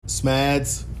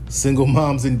Smads, single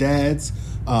moms and dads.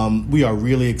 We are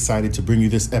really excited to bring you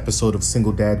this episode of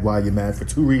Single Dad Why You Mad for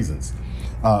two reasons.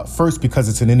 First, because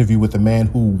it's an interview with a man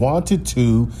who wanted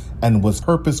to and was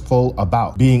purposeful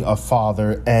about being a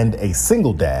father and a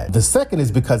single dad. The second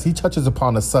is because he touches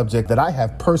upon a subject that I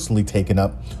have personally taken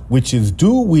up, which is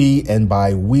do we, and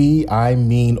by we, I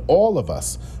mean all of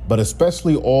us, but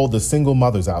especially all the single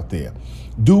mothers out there,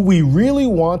 do we really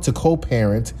want to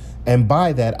co-parent? And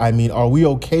by that, I mean, are we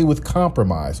okay with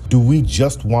compromise? Do we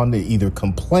just want to either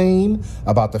complain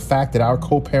about the fact that our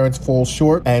co-parents fall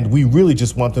short and we really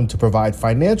just want them to provide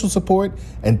financial support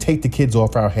and take the kids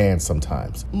off our hands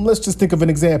sometimes? Let's just think of an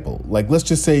example. Like, let's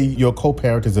just say your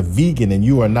co-parent is a vegan and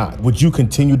you are not. Would you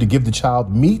continue to give the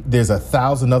child meat? There's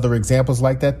 1,000 other examples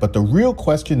like that. But the real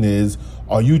question is,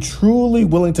 are you truly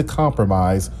willing to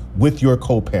compromise with your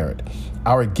co-parent?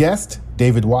 Our guest,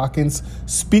 David Watkins,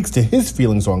 speaks to his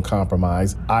feelings on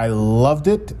compromise. I loved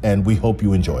it, and we hope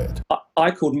you enjoy it.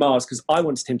 I called Mars because I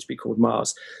wanted him to be called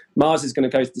Mars. Mars is going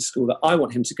to go to the school that I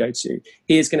want him to go to.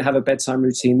 He is going to have a bedtime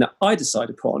routine that I decide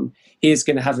upon. He is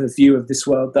going to have a view of this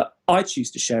world that I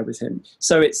choose to share with him.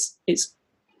 So it's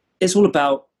all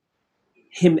about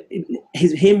him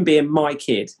being my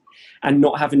kid and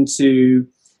not having to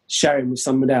share him with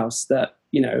someone else that,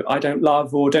 you know, I don't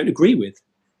love or don't agree with.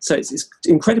 So it's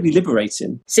incredibly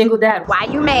liberating. Single dad, why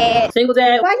you mad? Single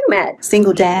dad, why you mad?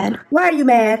 Single dad, why are you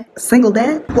mad? Single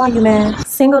dad, why you mad?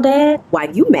 Single dad, why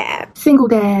you mad? Single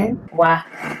dad, why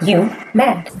you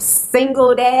mad?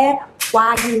 single dad,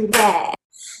 why you mad?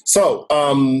 So,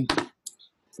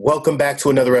 welcome back to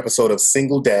another episode of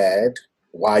Single Dad,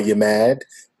 Why You Mad?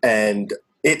 And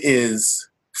it is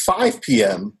 5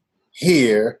 p.m.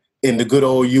 here in the good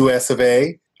old US of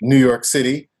A, New York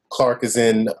City. Clark is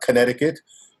in Connecticut.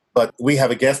 But we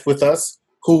have a guest with us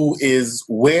who is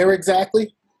where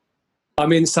exactly?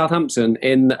 I'm in Southampton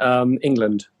in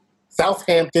England.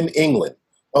 Southampton, England.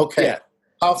 Okay. Yeah.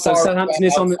 How So far Southampton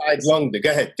is on the London?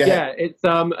 Go ahead. Yeah, it's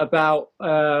about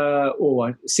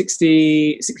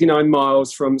 69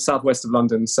 miles from southwest of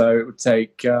London. So it would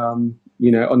take, on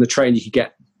the train you could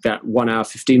get that 1 hour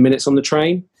 15 minutes on the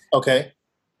train. Okay.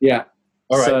 Yeah.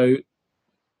 All right. So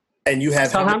and you have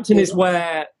Southampton is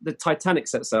where the Titanic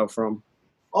set sail from.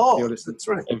 Oh, that's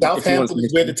right. Southampton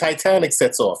is where the Titanic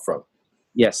sets off from.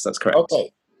 Yes, that's correct.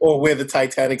 Okay. Or where the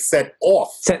Titanic set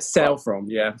off. Set sail from,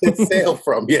 yeah. Set sail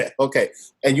from, yeah. Okay.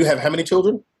 And you have how many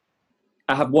children?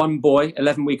 I have one boy,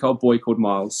 11-week-old boy called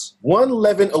Miles. One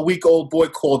 11-week-old boy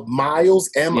called Miles,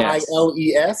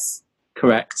 M-I-L-E-S?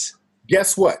 Correct.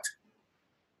 Guess what?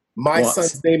 My What?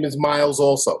 son's name is Miles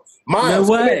also. Miles,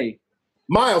 No come here. way.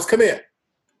 Miles, come here.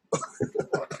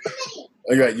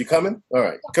 All right, you coming? All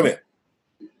right, come here.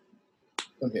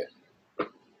 Come here.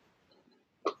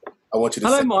 I want you to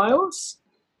Hello, Miles.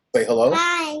 say hello.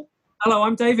 Hi. Hello,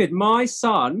 I'm David. My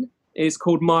son is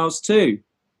called Miles too.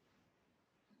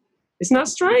 Isn't that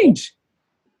strange?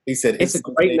 He said It's his a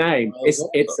great son's name. Miles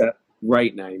also. It's a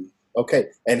great name. Okay,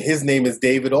 and his name is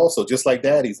David also, just like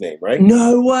Daddy's name, right?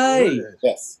 No way.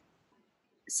 Yes.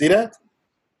 You see that?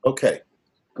 Okay.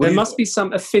 What There are you must doing? be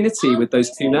some affinity with those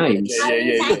two names.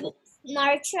 Yeah.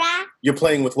 Smart track. You're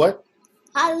playing with what?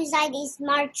 How is that a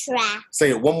smart track? Say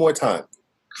it one more time.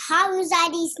 How is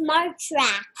that a smart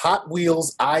track? Hot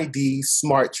Wheels ID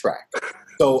Smart Track.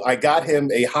 So I got him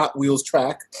a Hot Wheels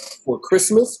track for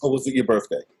Christmas, or was it your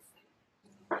birthday?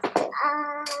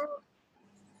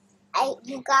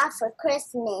 You got for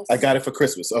Christmas. I got it for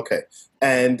Christmas. Okay.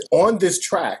 And on this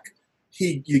track,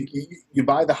 you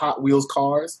buy the Hot Wheels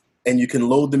cars, and you can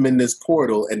load them in this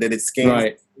portal, and then it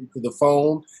scans to the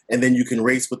phone, and then you can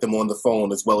race with them on the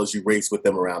phone as well as you race with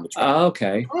them around the track.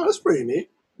 Okay. Oh, that's pretty neat.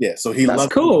 Yeah, so he That's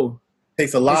loves cool. it.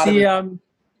 Takes a lot of Is he, it.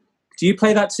 do you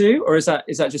play that too, or is that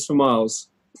just for Miles?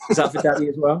 Is that for Daddy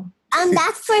as well?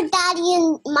 That's for Daddy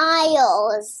and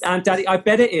Miles. And Daddy, I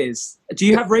bet it is. Do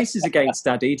you have races against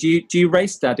Daddy? Do you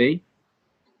race Daddy?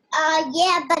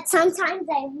 Yeah, but sometimes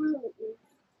I won't.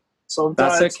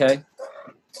 Sometimes. That's okay.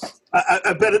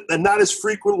 I bet it, and not as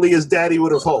frequently as Daddy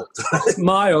would have hoped.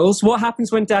 Miles, what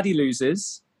happens when Daddy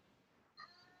loses?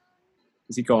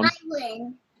 Is he gone? I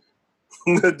win.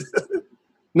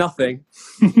 Nothing.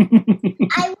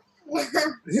 I win.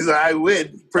 He's like, I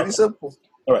win. Pretty simple.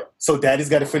 All right. So Daddy's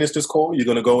got to finish this call. You're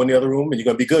going to go in the other room, and you're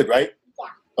going to be good, right?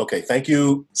 Yeah. Okay. Thank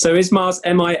you. So is Miles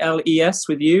M-I-L-E-S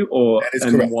with you, or That is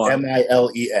correct. M-Y?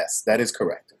 M-I-L-E-S. That is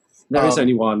correct. There is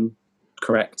only one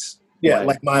correct. Yeah, way.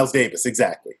 like Miles Davis.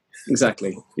 Exactly.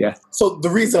 Exactly. Yeah. So the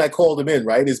reason I called him in,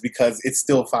 right, is because it's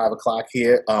still 5 o'clock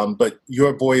here, but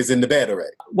your boy is in the bed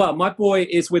already. Well, my boy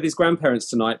is with his grandparents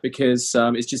tonight because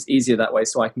it's just easier that way.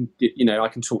 So I can, I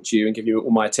can talk to you and give you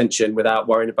all my attention without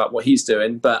worrying about what he's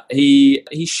doing. But he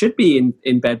should be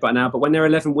in bed by now. But when they're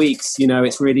 11 weeks,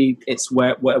 it's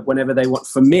whenever they want.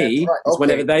 For me, right. it's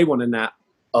whenever they want a nap.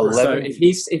 11. So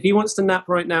if he wants to nap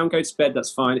right now and go to bed,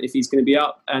 that's fine. If he's going to be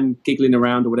up and giggling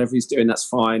around or whatever he's doing, that's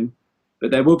fine.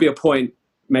 But there will be a point,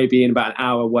 maybe in about an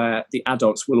hour, where the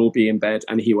adults will all be in bed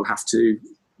and he will have to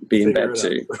be in bed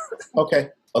too. Okay.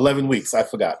 11 weeks. I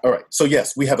forgot. All right. So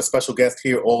yes, we have a special guest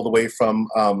here all the way from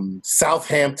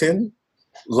Southampton,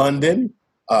 London,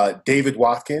 David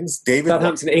Watkins.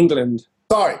 Southampton, England.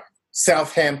 Sorry.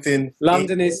 Southampton.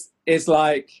 London is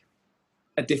like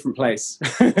a different place.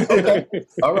 Okay.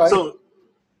 All right. So,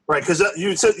 right, because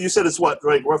you said it's what,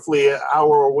 right, roughly an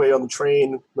hour away on the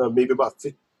train, maybe about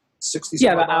 60.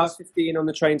 Yeah, about hour 15 on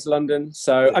the train to London.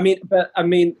 So I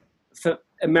mean, for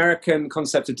American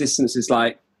concept of distance is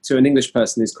like to an English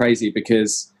person is crazy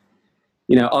because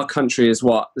our country is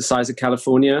what, the size of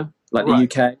California, like the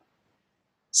UK.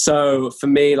 So for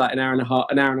me, like an hour and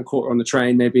a quarter on the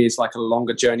train, maybe it's like a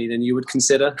longer journey than you would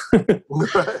consider.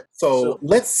 So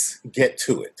let's get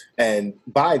to it. And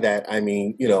by that, I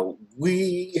mean,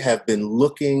 we have been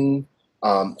looking.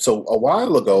 So a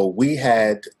while ago, we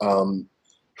had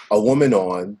a woman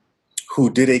on who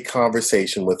did a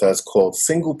conversation with us called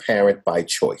Single Parent by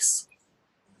Choice,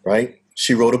 right?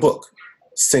 She wrote a book,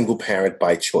 Single Parent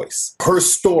by Choice. Her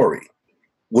story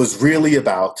was really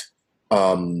about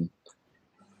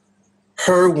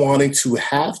her wanting to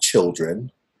have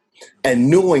children and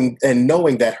knowing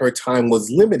that her time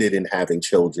was limited in having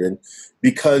children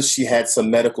because she had some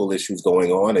medical issues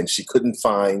going on and she couldn't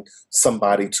find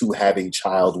somebody to have a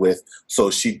child with.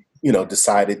 So she,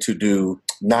 decided to do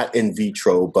not in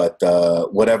vitro, but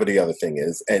whatever the other thing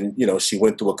is. And, she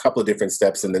went through a couple of different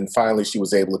steps and then finally she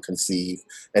was able to conceive.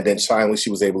 And then finally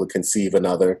she was able to conceive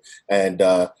another. And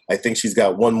I think she's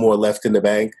got one more left in the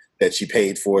bank that she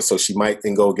paid for, so she might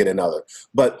then go get another.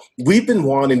 But we've been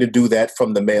wanting to do that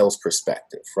from the male's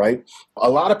perspective, right? A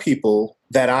lot of people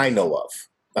that I know of,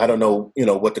 I don't know,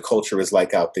 what the culture is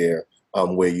like out there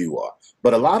where you are,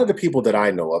 but a lot of the people that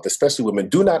I know of, especially women,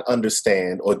 do not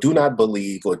understand or do not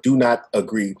believe or do not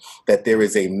agree that there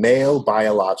is a male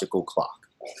biological clock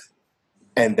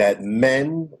and that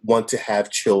men want to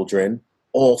have children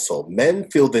also. Men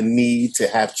feel the need to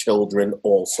have children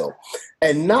also.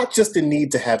 And not just the need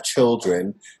to have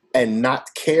children and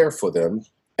not care for them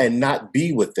and not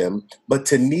be with them, but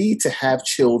to need to have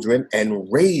children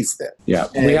and raise them. Yeah,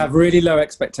 we have really low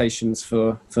expectations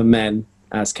for men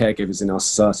as caregivers in our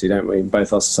society, don't we? In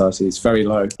both our societies, very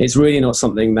low. It's really not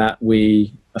something that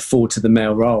we afford to the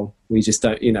male role. We just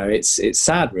don't, it's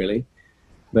sad really.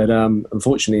 But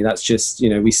unfortunately, that's just,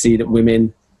 we see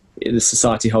that the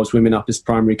society holds women up as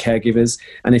primary caregivers,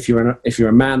 and if you're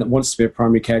a man that wants to be a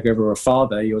primary caregiver or a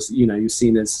father, you're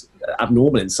seen as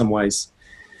abnormal in some ways.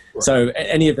 Right. So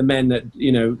any of the men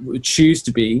that choose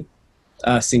to be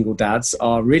single dads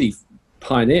are really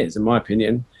pioneers, in my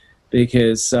opinion,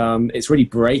 because it's really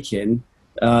breaking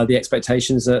the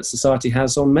expectations that society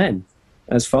has on men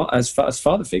as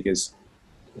father figures.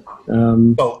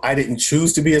 So I didn't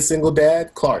choose to be a single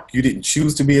dad. Clark, you didn't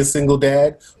choose to be a single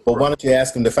dad, but why don't you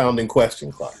ask him the founding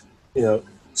question, Clark?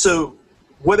 So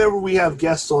whenever we have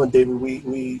guests on, David,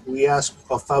 we ask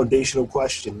a foundational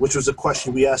question, which was a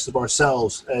question we asked of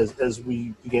ourselves as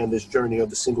we began this journey of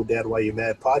the Single Dad Why You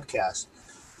Mad podcast.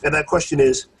 And that question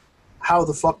is, how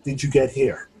the fuck did you get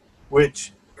here?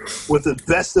 Which, with the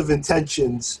best of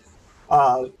intentions,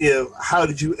 how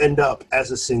did you end up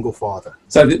as a single father?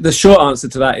 So the short answer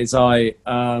to that is I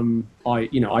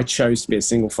chose to be a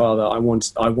single father. I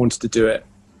wanted to do it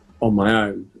on my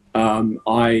own.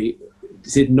 I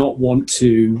did not want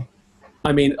to.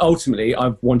 I mean, ultimately,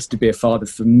 I've wanted to be a father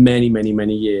for many, many,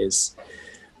 many years.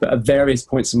 But at various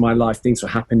points in my life, things were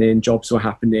happening, jobs were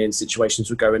happening, situations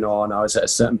were going on. I was at a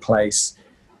certain place.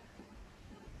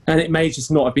 And it may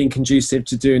just not have been conducive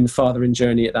to doing the fathering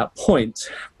journey at that point.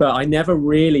 But I never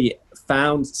really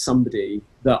found somebody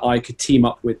that I could team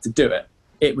up with to do it.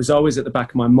 It was always at the back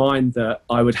of my mind that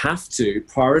I would have to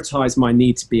prioritize my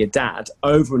need to be a dad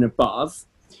over and above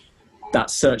that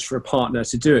search for a partner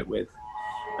to do it with.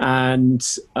 And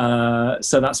so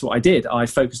that's what I did. I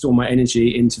focused all my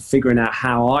energy into figuring out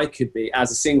how I could be, as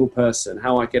a single person,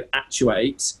 how I could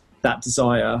actuate that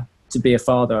desire to be a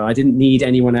father. I didn't need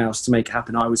anyone else to make it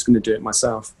happen. I was going to do it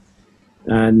myself.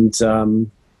 And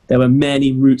there were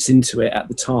many routes into it at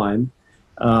the time.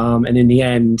 And in the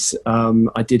end,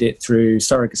 I did it through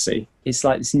surrogacy. It's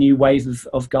like this new wave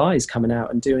of guys coming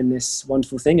out and doing this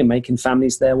wonderful thing and making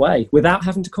families their way without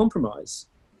having to compromise.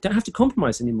 Don't have to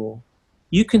compromise anymore.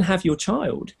 You can have your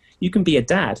child. You can be a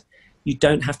dad. You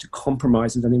don't have to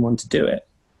compromise with anyone to do it.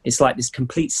 It's like this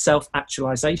complete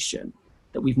self-actualization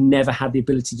that we've never had the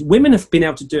ability to. Women have been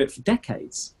able to do it for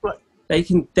decades. Right. They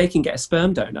can get a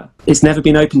sperm donor. It's never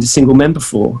been open to single men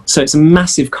before. So it's a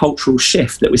massive cultural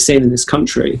shift that we're seeing in this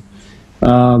country.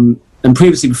 And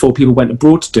previously, before, people went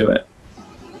abroad to do it.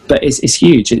 But it's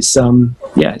huge. It's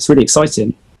it's really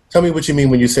exciting. Tell me what you mean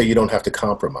when you say you don't have to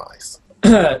compromise.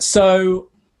 So,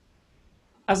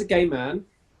 as a gay man,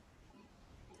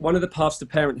 one of the paths to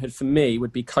parenthood for me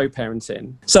would be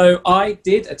co-parenting. So I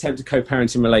did attempt a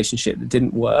co-parenting relationship that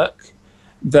didn't work.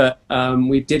 That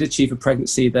we did achieve a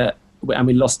pregnancy and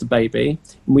we lost a baby.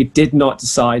 And we did not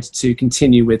decide to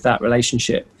continue with that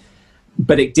relationship.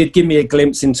 But it did give me a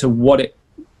glimpse into what it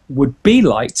would be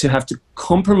like to have to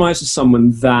compromise with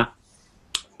someone that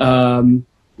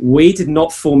we did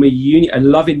not form a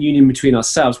loving union between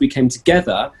ourselves. We came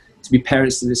together to be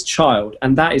parents to this child,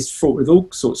 and that is fraught with all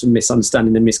sorts of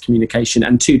misunderstanding and miscommunication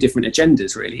and two different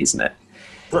agendas, really, isn't it?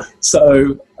 Right.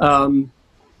 So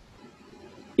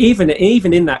even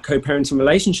in that co-parenting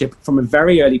relationship, from a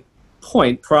very early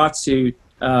point prior to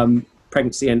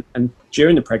pregnancy and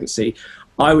during the pregnancy,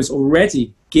 I was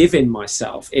already giving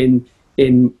myself in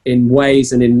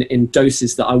ways and in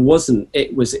doses that I wasn't.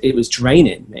 It was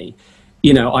draining me.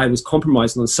 You know, I was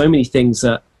compromising on so many things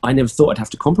that I never thought I'd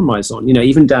have to compromise on, you know,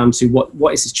 even down to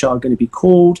what is this child going to be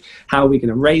called? How are we going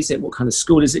to raise it? What kind of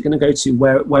school is it going to go to?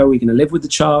 Where are we going to live with the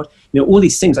child? You know, all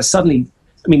these things.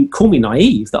 Call me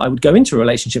naive that I would go into a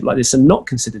relationship like this and not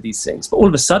consider these things. But all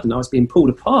of a sudden I was being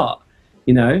pulled apart,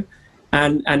 you know,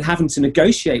 and having to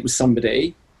negotiate with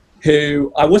somebody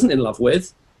who I wasn't in love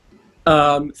with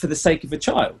for the sake of a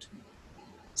child.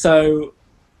 So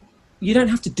you don't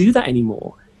have to do that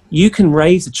anymore. You can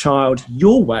raise a child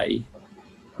your way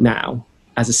now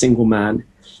as a single man.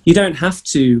 You don't have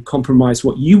to compromise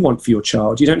what you want for your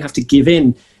child. You don't have to give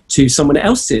in to someone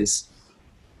else's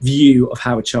view of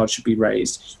how a child should be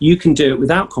raised. You can do it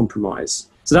without compromise.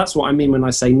 So that's what I mean when I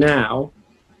say now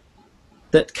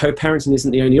that co-parenting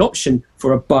isn't the only option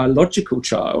for a biological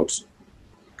child,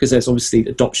 because there's obviously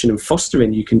adoption and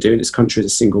fostering you can do in this country as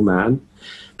a single man.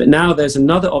 But now there's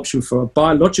another option for a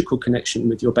biological connection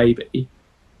with your baby.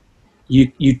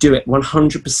 You do it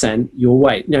 100% your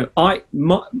way. No, I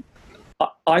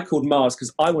called Mars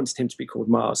because I wanted him to be called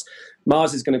Mars.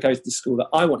 Mars is going to go to the school that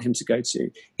I want him to go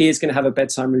to. He is going to have a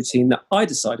bedtime routine that I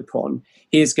decide upon.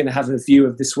 He is going to have a view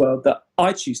of this world that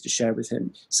I choose to share with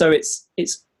him. So it's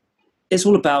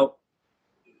all about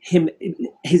him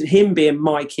being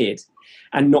my kid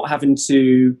and not having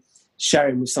to share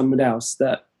him with someone else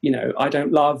that, you know, I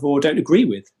don't love or don't agree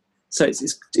with. So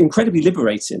it's incredibly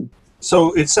liberating.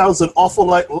 So it sounds an awful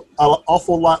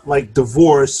lot like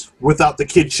divorce without the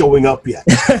kid showing up yet.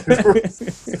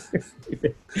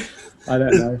 I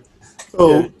don't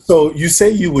know. So you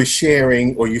say you were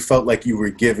sharing, or you felt like you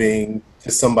were giving to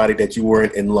somebody that you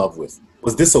weren't in love with.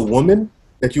 Was this a woman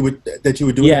that you were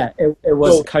doing? Yeah, it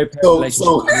was a co-parent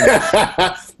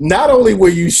relationship. Not only were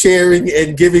you sharing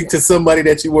and giving to somebody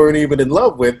that you weren't even in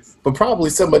love with, but probably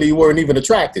somebody you weren't even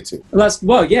attracted to.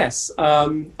 Yes.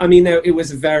 It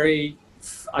was a very,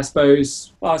 I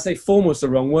suppose, I'd say formal is the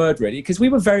wrong word, really, because we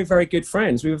were very, very good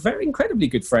friends. We were very incredibly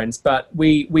good friends, but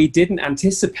we didn't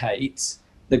anticipate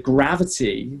the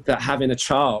gravity that having a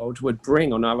child would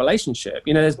bring on our relationship.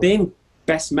 You know, there's been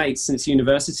best mates since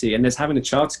university, and there's having a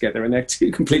child together, and they're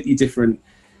two completely different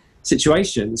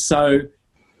situations. So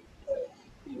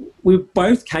we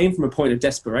both came from a point of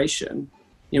desperation.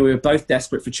 You know, we were both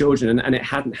desperate for children, and it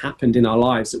hadn't happened in our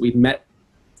lives that we'd met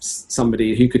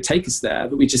somebody who could take us there,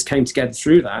 but we just came together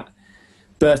through that.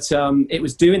 But it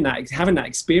was doing that, having that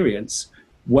experience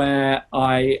where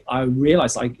I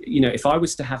realized, if I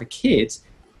was to have a kid,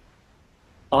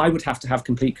 I would have to have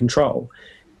complete control.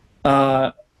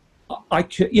 I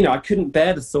couldn't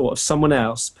bear the thought of someone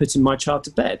else putting my child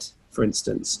to bed, for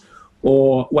instance,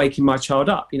 or waking my child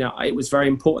up. You know, it was very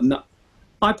important that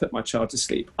I put my child to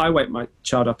sleep. I wake my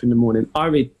child up in the morning. I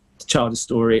read the child a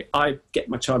story. I get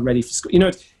my child ready for school. You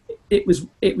know, it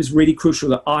was really crucial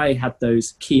that I had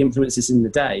those key influences in the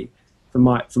day for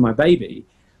my baby.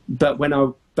 But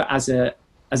as a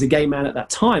gay man at that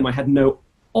time, I had no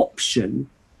option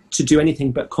to do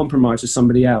anything but compromise with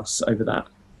somebody else over that.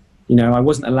 You know, I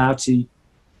wasn't allowed to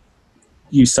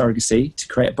use surrogacy to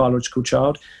create a biological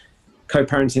child.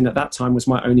 Co-parenting at that time was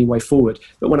my only way forward.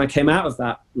 But when I came out of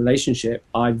that relationship,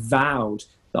 I vowed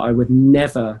that I would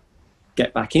never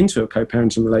get back into a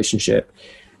co-parenting relationship.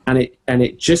 And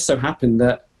it just so happened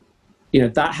that,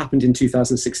 that happened in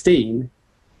 2016.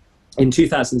 In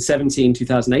 2017,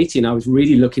 2018, I was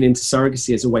really looking into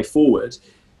surrogacy as a way forward.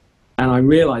 And I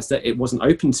realized that it wasn't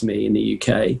open to me in the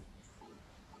UK.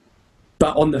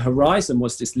 But on the horizon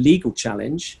was this legal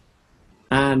challenge.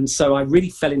 And so I really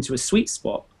fell into a sweet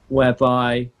spot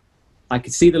whereby I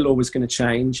could see the law was going to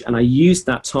change. And I used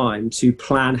that time to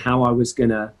plan how I was going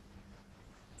to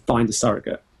find a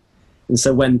surrogate. And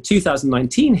so when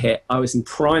 2019 hit, I was in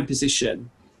prime position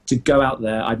to go out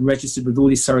there. I'd registered with all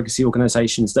these surrogacy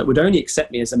organizations that would only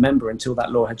accept me as a member until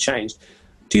that law had changed.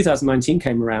 2019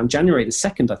 came around, January the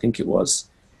 2nd, I think it was.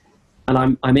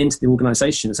 And I'm into the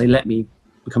organizations. They let me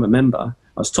become a member.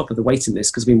 I was top of the waiting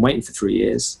list because I've been waiting for 3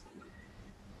 years.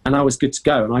 And I was good to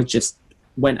go. And I just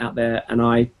went out there and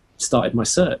I started my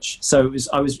search. So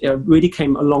it really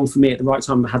came along for me at the right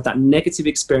time. I had that negative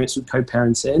experience with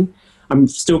co-parenting. I'm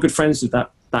still good friends with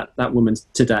that woman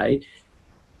today.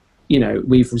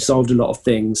 We've resolved a lot of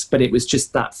things, but it was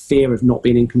just that fear of not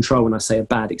being in control. When I say a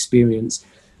bad experience,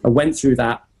 I went through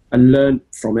that and learned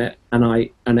from it,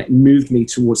 and it moved me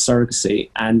towards surrogacy.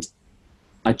 And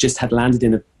I just had landed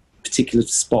in a particular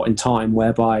spot in time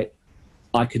whereby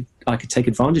I could take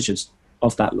advantage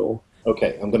of that law.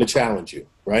 Okay, I'm going to challenge you,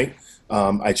 right?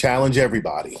 I challenge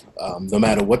everybody. No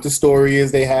matter what the story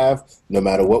is they have, no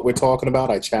matter what we're talking about,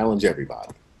 I challenge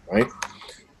everybody, right?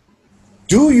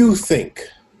 Do you think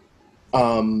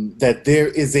that there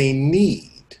is a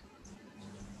need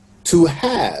to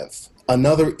have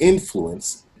another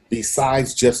influence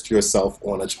besides just yourself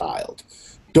on a child?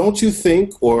 Don't you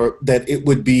think, or that it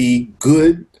would be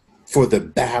good for the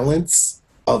balance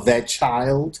of that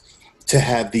child to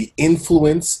have the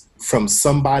influence from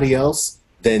somebody else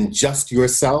than just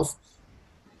yourself,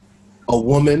 a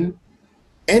woman,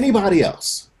 anybody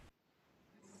else?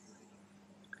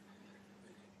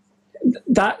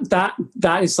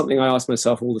 That is something I ask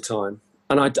myself all the time,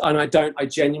 and I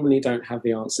genuinely don't have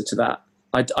the answer to that.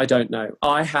 I don't know.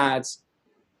 I had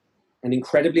an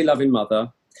incredibly loving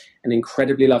mother, an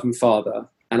incredibly loving father,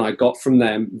 and I got from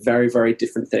them very, very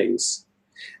different things,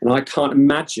 and I can't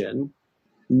imagine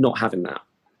not having that.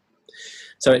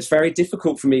 So it's very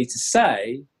difficult for me to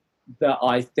say that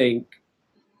I think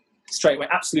straight away,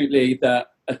 absolutely,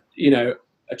 that a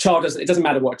child doesn't. It doesn't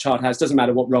matter what a child has. Doesn't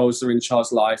matter what roles are in a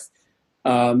child's life.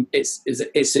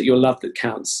 It's your love that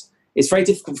counts. It's very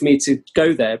difficult for me to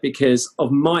go there because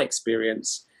of my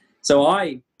experience. So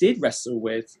I did wrestle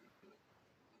with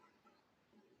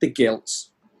the guilt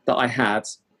that I had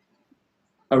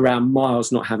around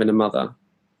Miles not having a mother.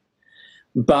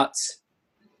 But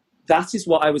that is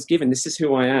what I was given. This is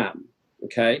who I am,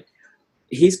 okay?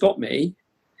 He's got me.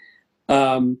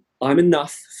 I'm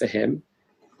enough for him,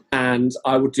 and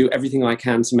I will do everything I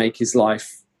can to make his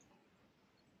life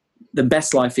the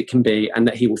best life it can be, and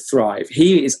that he will thrive.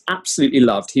 He is absolutely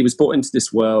loved. He was brought into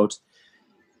this world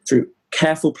through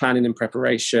careful planning and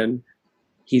preparation.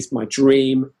 He's my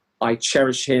dream. I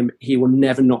cherish him. He will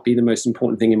never not be the most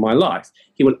important thing in my life.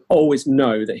 He will always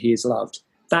know that he is loved.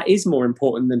 That is more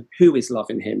important than who is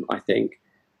loving him, I think.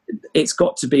 It's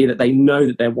got to be that they know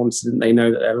that they're wanted and they know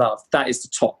that they're loved. That is the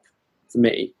top for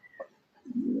me.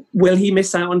 Will he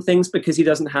miss out on things because he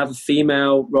doesn't have a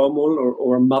female role model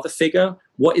or a mother figure?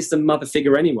 What is the mother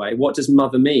figure anyway? What does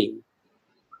mother mean?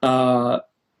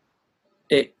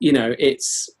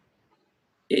 Is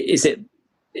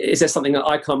there something that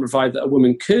I can't provide that a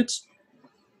woman could?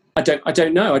 I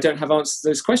don't know. I don't have answers to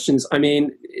those questions. I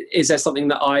mean, is there something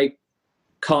that I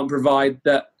can't provide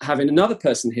that having another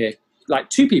person here, like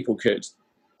two people, could?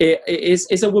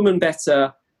 Is a woman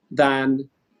better than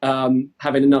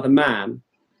having another man?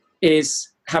 Is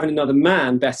having another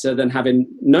man better than having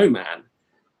no man?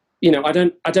 I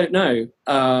don't know.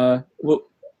 Well,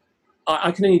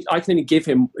 I can only give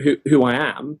him who I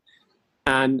am,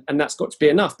 and that's got to be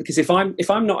enough. Because if I'm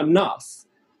not enough,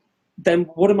 then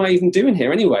what am I even doing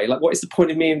here anyway? Like, what is the point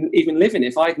of me even living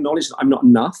if I acknowledge that I'm not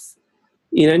enough?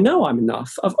 No, I'm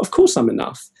enough. Of course I'm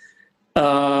enough.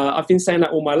 I've been saying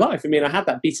that all my life. I mean, I had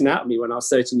that beaten out of me when I was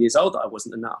 13 years old that I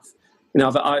wasn't enough.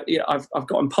 I've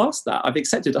gotten past that. I've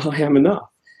accepted I am enough.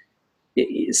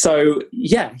 So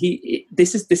yeah,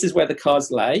 this is where the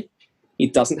cards lay. He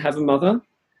doesn't have a mother,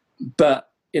 but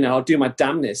I'll do my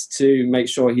damnedest to make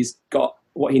sure he's got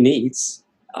what he needs.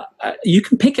 You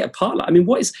can pick it apart. I mean,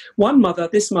 what is one mother,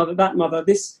 this mother, that mother,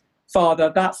 this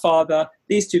father, that father,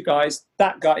 these two guys,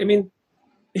 that guy? I mean,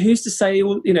 who's to say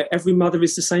every mother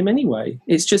is the same anyway?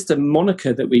 It's just a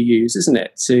moniker that we use, isn't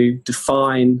it, to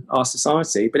define our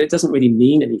society, but it doesn't really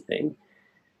mean anything.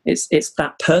 It's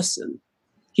that person.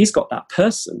 He's got that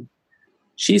person.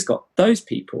 she's got those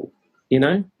people, you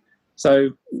know? So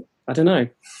I don't know.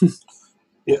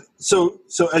 Yeah. So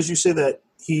as you say that,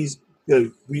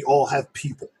 we all have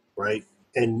people, right?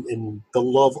 And the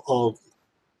love of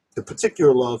the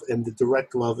particular love and the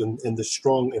direct love and the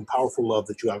strong and powerful love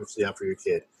that you obviously have for your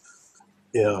kid.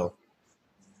 You know,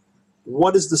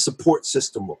 what does the support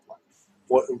system look like?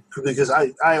 Because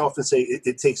I often say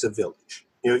it takes a village.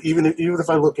 You know, even if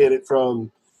I look at it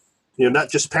from, you know, not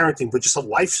just parenting, but just a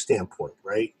life standpoint,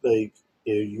 right? Like,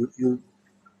 you know, you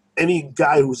any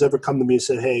guy who's ever come to me and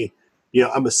said, hey, you know,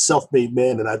 I'm a self-made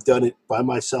man and I've done it by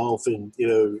myself, and, you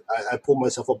know, I pull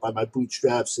myself up by my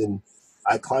bootstraps and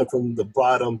I climb from the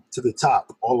bottom to the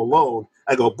top all alone.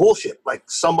 I go, bullshit. Like,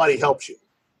 somebody helps you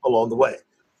along the way.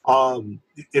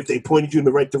 If they pointed you in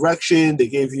the right direction, they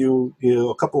gave you, you know,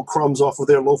 a couple of crumbs off of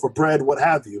their loaf of bread, what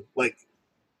have you. Like,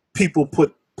 people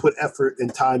put effort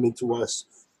and time into us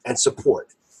and support.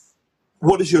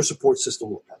 What does your support system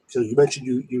look like? So you mentioned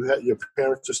you had, your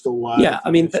parents are still alive. Yeah, I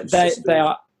mean, they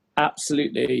are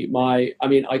absolutely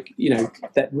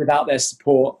that without their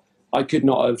support, I could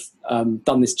not have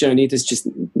done this journey. There's just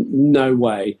no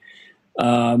way.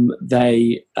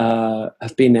 They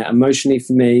have been there emotionally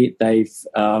for me. They've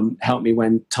helped me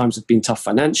when times have been tough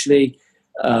financially,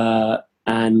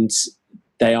 and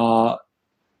they are,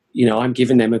 you know, I'm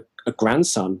giving them a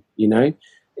grandson. You know,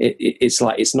 it's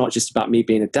like, it's not just about me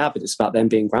being a dad, but it's about them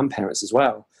being grandparents as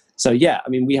well. So yeah, I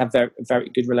mean, we have very, very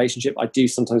good relationship. I do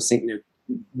sometimes think, you know,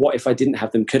 what if I didn't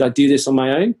have them? Could I do this on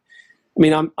my own? I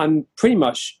mean, I'm pretty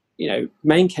much, you know,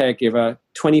 main caregiver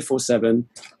 24/7.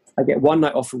 I get one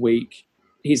night off a week.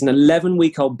 He's an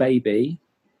 11-week-old baby.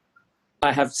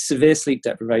 I have severe sleep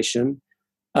deprivation,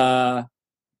 but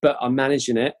I'm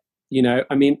managing it. You know,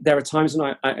 I mean, there are times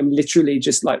when I'm literally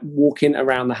just like walking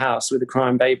around the house with a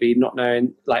crying baby, not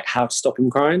knowing like how to stop him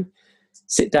crying.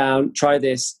 Sit down, try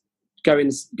this, go in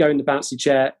the bouncy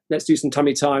chair. Let's do some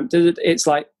tummy time. It's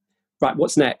like, right,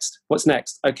 what's next? What's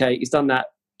next? Okay, he's done that.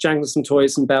 Jangle some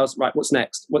toys, some bells. Right, what's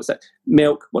next? What's that?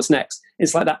 Milk. What's next?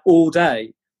 It's like that all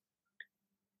day.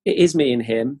 It is me and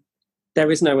him. There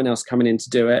is no one else coming in to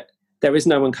do it. There is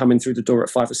no one coming through the door at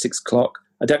 5 or 6 o'clock.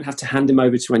 I don't have to hand him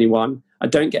over to anyone. I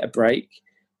don't get a break.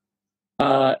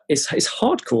 It's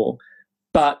hardcore,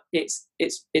 but it's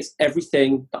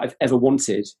everything that I've ever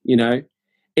wanted. You know,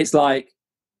 it's like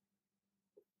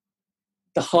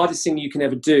the hardest thing you can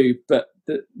ever do, but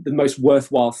the most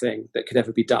worthwhile thing that could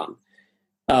ever be done.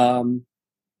 But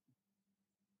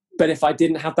if I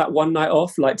didn't have that one night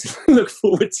off, like, to look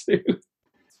forward to,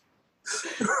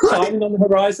 shining on the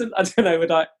horizon, I don't know, would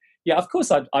I? Yeah, of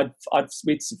course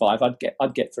we'd survive. I'd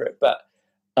get through it. But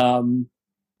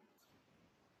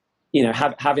you know,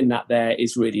 having that there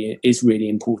is really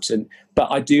important.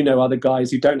 But I do know other guys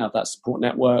who don't have that support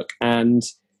network, and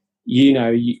you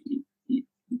know,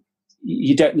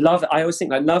 you don't love. I always think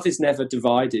like love is never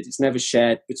divided. It's never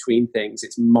shared between things.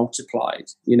 It's multiplied.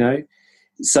 You know,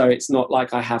 so it's not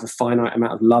like I have a finite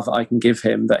amount of love that I can give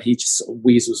him that he just sort of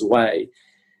weasels away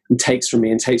and takes from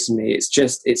me.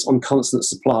 It's on constant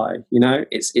supply. You know,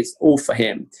 it's all for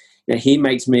him. You know, he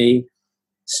makes me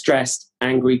stressed,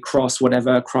 angry, cross,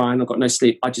 whatever, crying. I've got no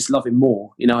sleep. I just love him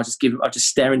more. You know, I just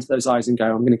stare into those eyes and go,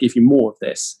 I'm going to give you more of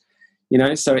this. You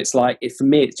know, so it's like, for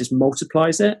me, it just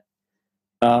multiplies it.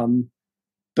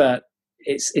 But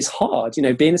it's hard. You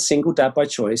know, being a single dad by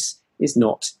choice is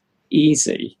not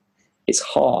easy. It's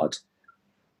hard,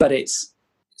 but it's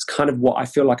kind of what I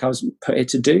feel like I was put here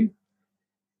to do.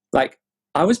 Like,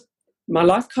 my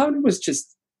life kind of was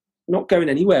just not going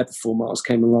anywhere before Miles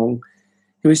came along.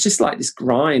 It was just like this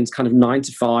grind, kind of 9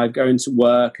 to 5, going to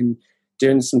work and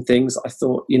doing some things that I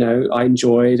thought, you know, I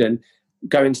enjoyed, and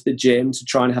going to the gym to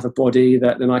try and have a body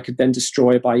that then I could then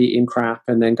destroy by eating crap,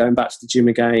 and then going back to the gym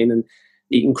again and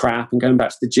eating crap and going back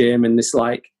to the gym, and this,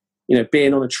 like, you know,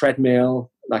 being on a treadmill,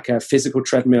 like a physical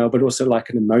treadmill, but also like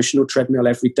an emotional treadmill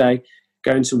every day,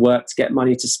 going to work to get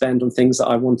money to spend on things that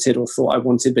I wanted or thought I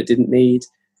wanted but didn't need.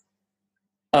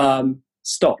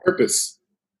 Stop. Purpose.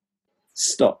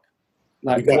 Stop.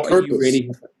 Like, you got what purpose. are you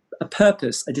really? A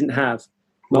purpose I didn't have.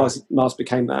 Miles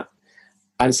became that.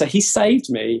 And so he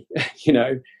saved me, you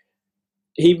know,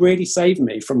 he really saved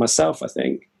me from myself, I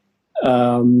think.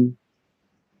 And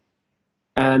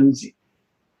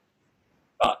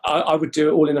I would do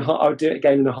it all I would do it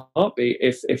again in a heartbeat.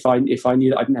 If I knew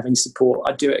that I didn't have any support,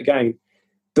 I'd do it again.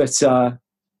 But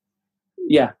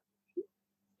yeah,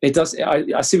 it does.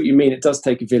 I see what you mean. It does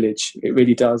take a village. It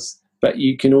really does. But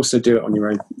you can also do it on your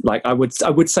own. Like, I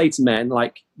would say to men,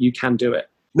 like, you can do it.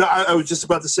 No, I was just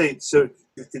about to say, so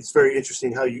it's very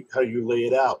interesting how you lay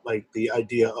it out, like the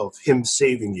idea of him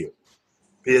saving you.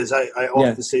 because I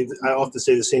often say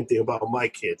the same thing about my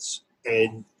kids,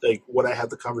 and like when I have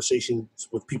the conversations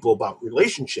with people about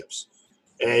relationships,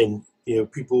 and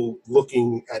people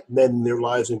looking at men in their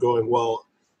lives and going, well,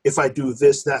 if I do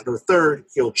this, that, or third,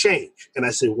 he'll change. And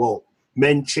I say, well,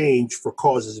 men change for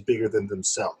causes bigger than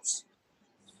themselves.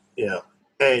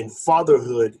 And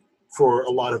fatherhood for a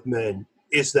lot of men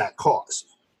is that cause.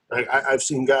 I've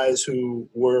seen guys who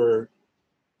were,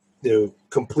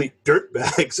 complete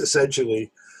dirtbags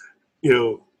essentially,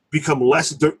 become less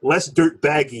dirt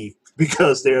baggy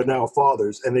because they are now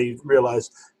fathers, and they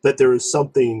realize that there is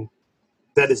something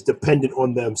that is dependent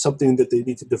on them, something that they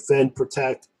need to defend,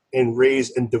 protect, and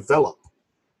raise and develop.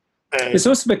 And it's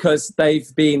also because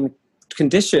they've been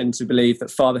conditioned to believe that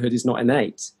fatherhood is not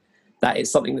innate, that it's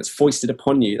something that's foisted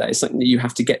upon you, that it's something that you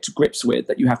have to get to grips with,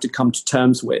 that you have to come to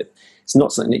terms with. It's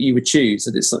not something that you would choose,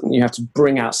 that it's something you have to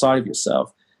bring outside of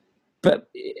yourself. But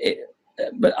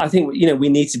I think, we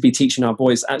need to be teaching our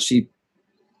boys actually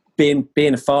being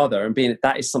a father, and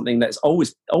that is something that's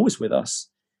always with us.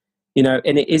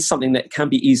 And it is something that can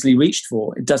be easily reached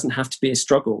for. It doesn't have to be a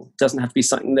struggle. It doesn't have to be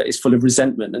something that is full of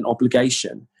resentment and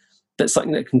obligation. That's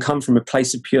something that can come from a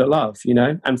place of pure love,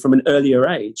 and from an earlier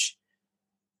age.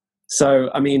 So,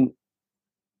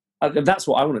 that's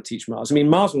what I want to teach Mars.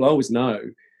 Mars will always know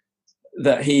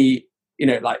that he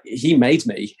made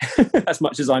me as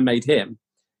much as I made him.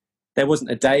 There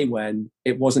wasn't a day when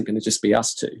it wasn't going to just be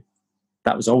us two.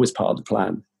 That was always part of the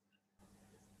plan.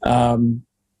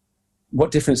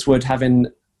 What difference would having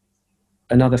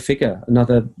another figure,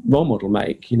 another role model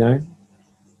make?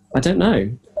 I don't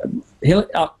know.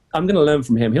 I'm going to learn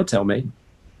from him. He'll tell me.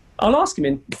 I'll ask him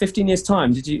in 15 years' time.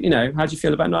 How did you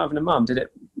feel about not having a mum? Did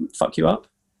it fuck you up?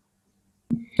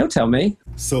 He'll tell me.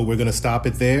 So we're going to stop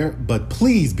it there, but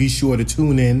please be sure to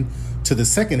tune in to the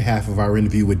second half of our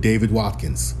interview with David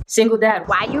Watkins. Single dad,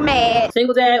 why you mad?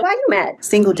 Single dad, why you mad?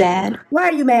 Single dad, why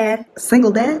are you mad?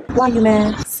 Single dad, why you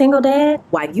mad? Single dad,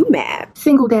 why you mad?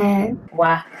 Single dad,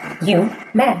 why you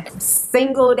mad?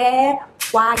 Single dad,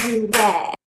 why you mad?